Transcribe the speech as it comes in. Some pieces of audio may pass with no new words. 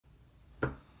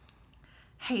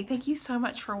Okay, thank you so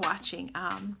much for watching.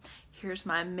 Here's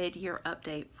my mid-year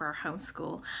update for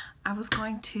homeschool. I was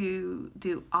going to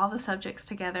do all the subjects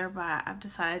together, but I've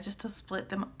decided just to split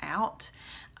them out,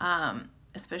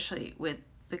 especially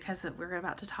because we're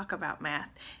about to talk about math,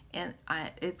 and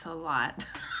it's a lot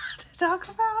to talk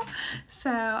about.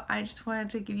 So I just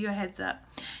wanted to give you a heads up,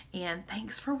 and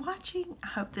thanks for watching. I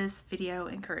hope this video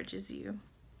encourages you.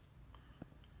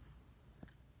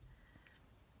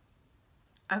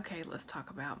 Okay, let's talk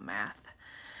about math.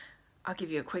 I'll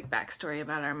give you a quick backstory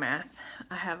about our math.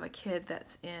 I have a kid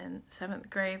that's in 7th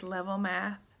grade level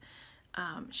math.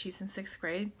 She's in 6th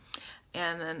grade.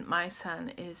 And then my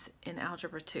son is in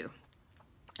Algebra 2.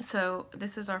 So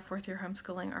this is our 4th year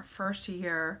homeschooling. Our first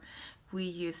year, we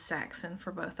used Saxon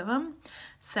for both of them.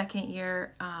 Second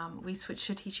year, we switched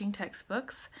to teaching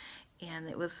textbooks. And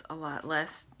it was a lot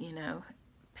less,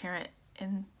 parent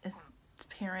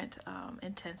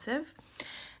intensive.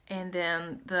 And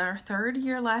then our third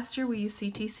year last year we used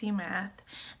CTC math,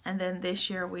 and then this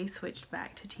year we switched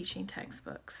back to teaching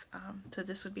textbooks. So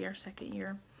this would be our second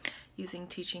year using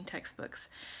teaching textbooks.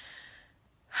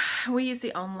 We use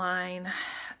the online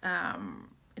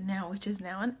now, which is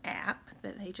now an app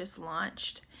that they just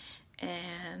launched,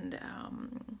 and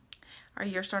our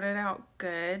year started out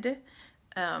good.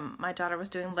 My daughter was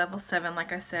doing level 7,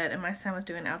 like I said, and my son was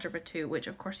doing Algebra 2, which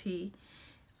of course he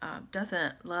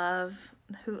doesn't love.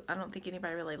 I don't think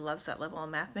anybody really loves that level of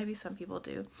math. Maybe some people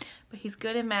do, but he's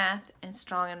good in math and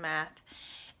strong in math.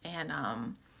 And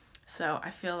so I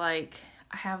feel like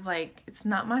I have it's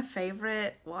not my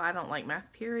favorite. Well, I don't like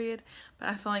math period, but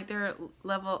I feel like their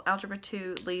level Algebra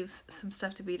 2 leaves some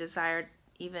stuff to be desired,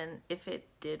 even if it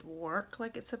did work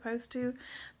like it's supposed to.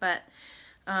 But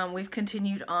we've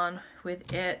continued on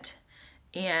with it,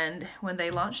 and when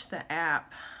they launched the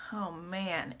app, oh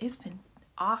man, it's been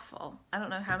awful. I don't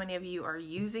know how many of you are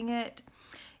using it.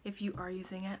 If you are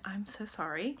using it, I'm so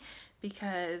sorry,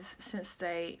 because since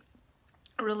they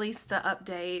released the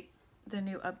update, the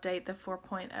new update, the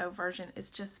 4.0 version,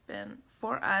 it's just been,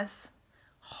 for us,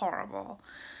 horrible.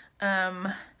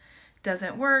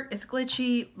 Doesn't work, it's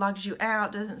glitchy, logs you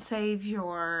out, doesn't save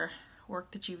your work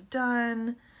that you've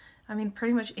done. I mean,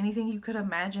 pretty much anything you could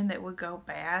imagine that would go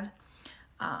bad,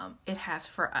 it has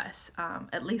for us,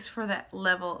 at least for that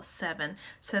level 7.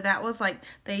 So that was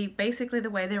basically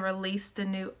the way they released the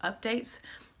new updates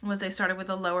was they started with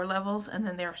the lower levels, and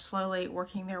then they're slowly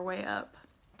working their way up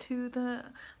to the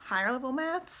higher level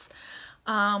maths.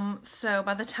 So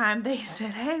by the time they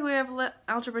said, hey, we have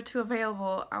Algebra 2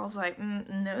 available, I was like,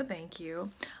 no thank you,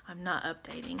 I'm not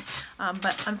updating.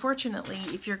 But unfortunately,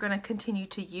 if you're going to continue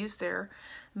to use their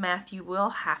math, you will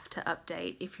have to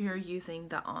update if you're using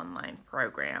the online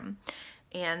program.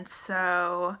 And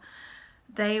so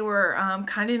they were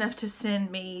kind enough to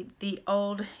send me the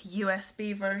old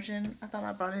USB version. I thought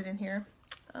I brought it in here.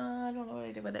 I don't know what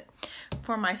I did with it,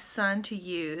 for my son to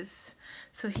use,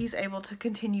 so he's able to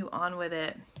continue on with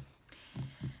it,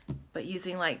 but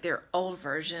using their old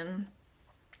version.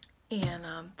 And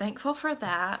I'm thankful for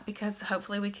that, because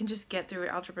hopefully we can just get through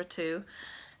Algebra 2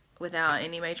 without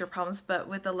any major problems. But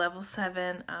with the level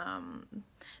 7,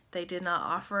 they did not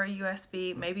offer a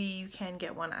USB. Maybe you can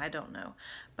get one, I don't know.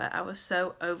 But I was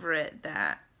so over it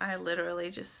that I literally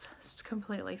just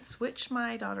completely switched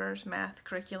my daughter's math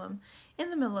curriculum in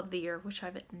the middle of the year, which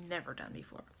I've never done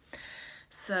before.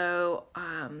 So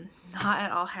not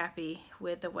at all happy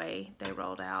with the way they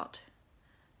rolled out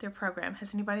their program.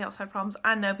 Has anybody else had problems?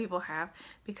 I know people have,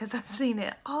 because I've seen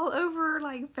it all over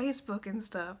Facebook and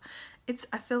stuff.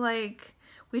 I feel like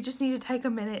we just need to take a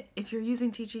minute, if you're using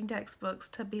teaching textbooks,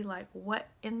 to be like, what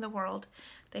in the world?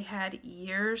 They had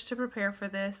years to prepare for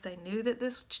this. They knew that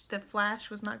the Flash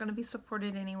was not going to be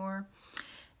supported anymore.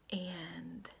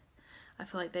 And I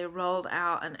feel like they rolled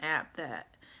out an app that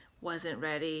wasn't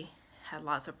ready, had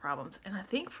lots of problems. And I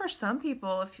think for some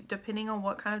people, depending on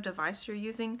what kind of device you're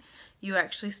using, you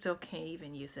actually still can't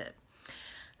even use it.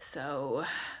 So,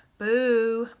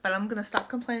 boo. But I'm going to stop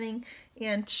complaining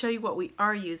and show you what we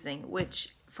are using,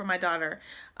 which for my daughter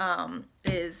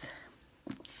is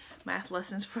Math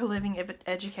Lessons for Living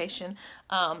Education.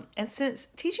 And since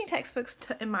teaching textbooks,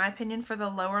 in my opinion, for the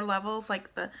lower levels,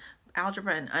 like the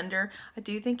algebra and under, I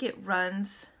do think it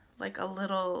runs a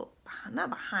little, not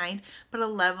behind, but a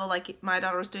level. My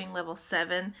daughter was doing level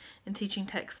 7 in teaching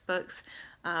textbooks.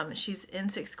 She's in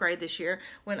 6th grade this year.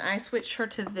 When I switched her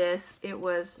to this, it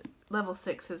was level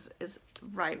 6 is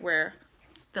right where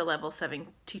the level 7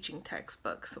 teaching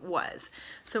textbooks was.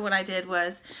 So what I did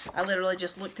was I literally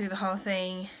just looked through the whole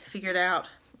thing, figured out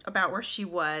about where she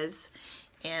was,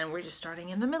 and we're just starting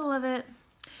in the middle of it.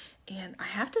 And I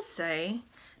have to say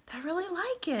I really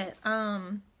like it.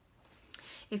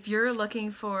 If you're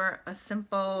looking for a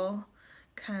simple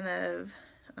kind of,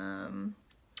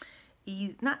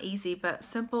 not easy, but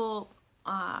simple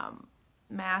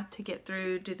math to get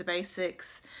through, do the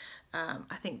basics,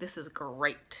 I think this is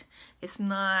great. It's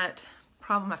not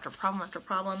problem after problem after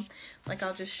problem. Like,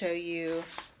 I'll just show you.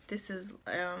 This is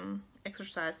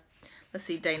exercise, let's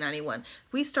see, day 91.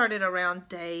 We started around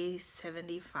day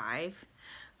 75.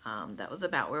 That was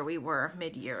about where we were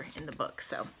mid-year in the book.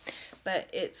 So, but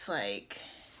it's like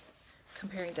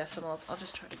comparing decimals. I'll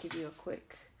just try to give you a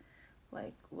quick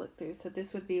like look through. So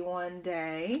this would be one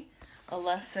day, a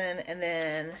lesson, and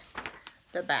then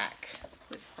the back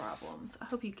with problems. I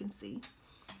hope you can see.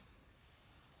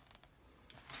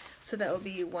 So that would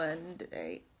be one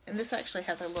day, and this actually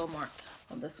has a little mark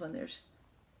on this one. There's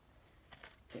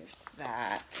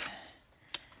that,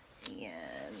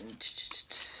 and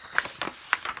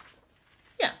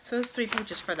yeah, so there's 3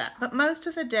 pages for that. But most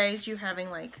of the days you having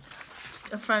like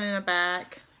a front and a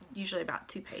back, usually about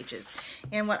 2 pages.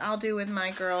 And what I'll do with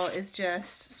my girl is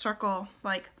just circle,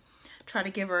 like try to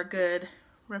give her a good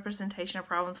representation of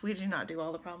problems. We do not do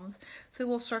all the problems, so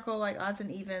we'll circle like odds and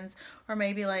evens, or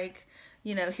maybe like,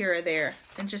 you know, here or there,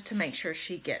 and just to make sure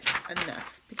she gets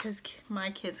enough, because my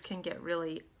kids can get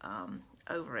really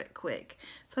over it quick.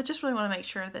 So I just really want to make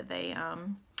sure that they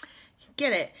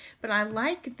get it. But I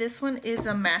like this one is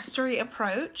a mastery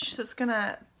approach, so it's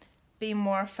gonna be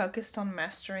more focused on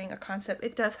mastering a concept.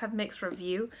 It does have mixed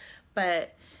review,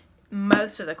 but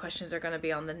most of the questions are going to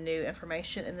be on the new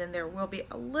information, and then there will be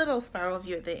a little spiral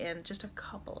view at the end, just a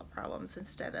couple of problems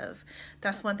instead of.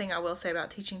 That's one thing I will say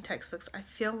about teaching textbooks. I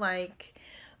feel like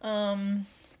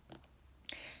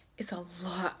it's a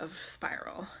lot of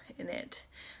spiral in it,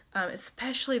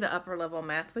 especially the upper level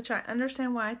math, which I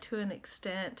understand why to an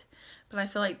extent, but I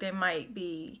feel like there might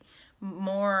be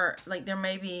more, like there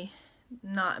may be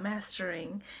not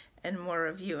mastering and more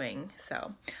reviewing.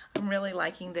 So I'm really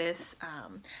liking this.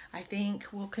 I think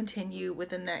we'll continue with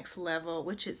the next level,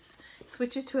 which is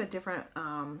switches to a different,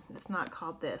 it's not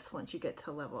called this once you get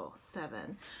to level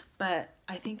 7, but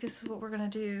I think this is what we're gonna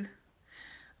do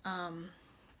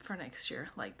for next year,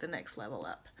 like the next level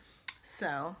up.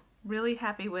 So really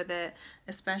happy with it,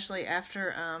 especially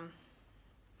after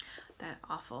that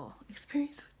awful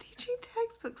experience with teaching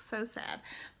textbooks. So sad,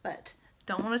 but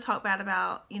don't want to talk bad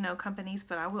about, you know, companies,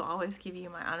 but I will always give you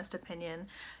my honest opinion,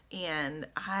 and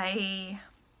I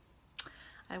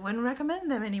wouldn't recommend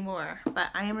them anymore, but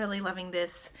I am really loving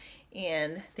this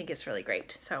and think it's really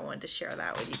great. So I wanted to share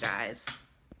that with you guys.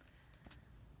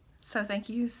 So thank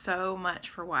you so much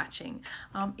for watching.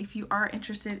 If you are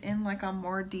interested in like a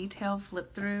more detailed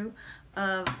flip through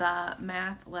of the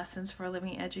math lessons for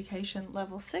living education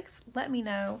level 6, let me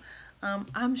know.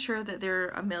 I'm sure that there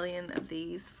are a million of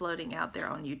these floating out there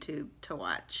on YouTube to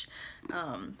watch.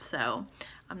 So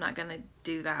I'm not gonna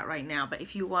do that right now, but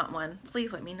if you want one,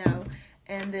 please let me know.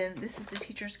 And then this is the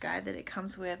teacher's guide that it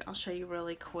comes with. I'll show you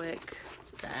really quick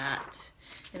that.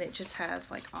 And it just has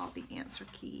like all the answer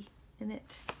key in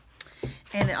it.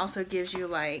 And it also gives you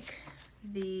like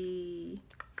the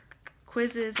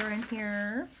quizzes are in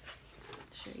here.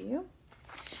 Show you.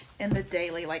 And the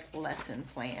daily like lesson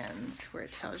plans where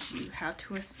it tells you how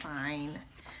to assign.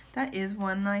 That is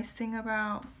one nice thing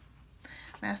about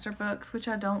Master Books, which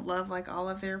I don't love like all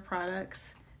of their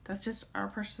products. That's just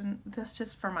that's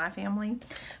just for my family.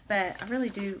 But I really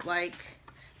do like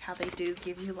how they do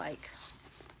give you like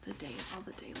all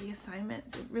the daily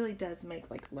assignments. It really does make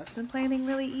like lesson planning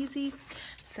really easy.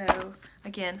 So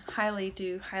again, highly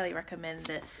recommend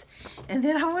this. And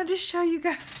then I wanted to show you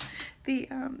guys the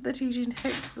teaching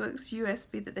textbooks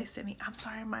USB that they sent me. I'm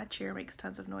sorry, my chair makes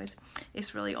tons of noise.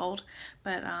 It's really old,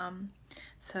 but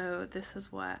so this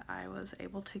is what I was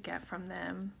able to get from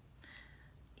them.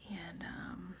 And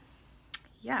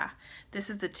yeah, this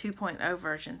is the 2.0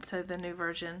 version. So the new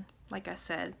version, like I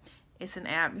said, it's an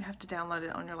app. You have to download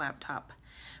it on your laptop.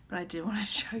 But I did want to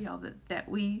show y'all that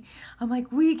I'm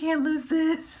like, we can't lose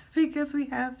this because we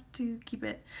have to keep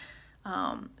it.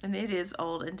 And it is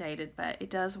old and dated, but it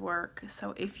does work.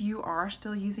 So if you are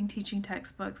still using teaching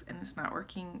textbooks and it's not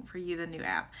working for you, the new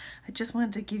app, I just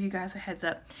wanted to give you guys a heads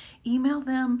up. Email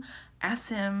them, ask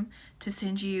them to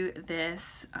send you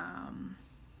this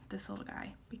this little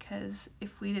guy, because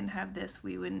if we didn't have this,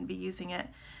 we wouldn't be using it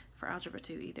for Algebra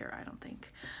 2 either, I don't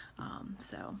think.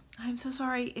 So I'm so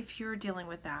sorry if you're dealing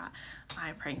with that.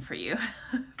 I'm praying for you.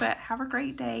 But have a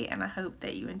great day, and I hope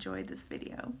that you enjoyed this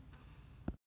video.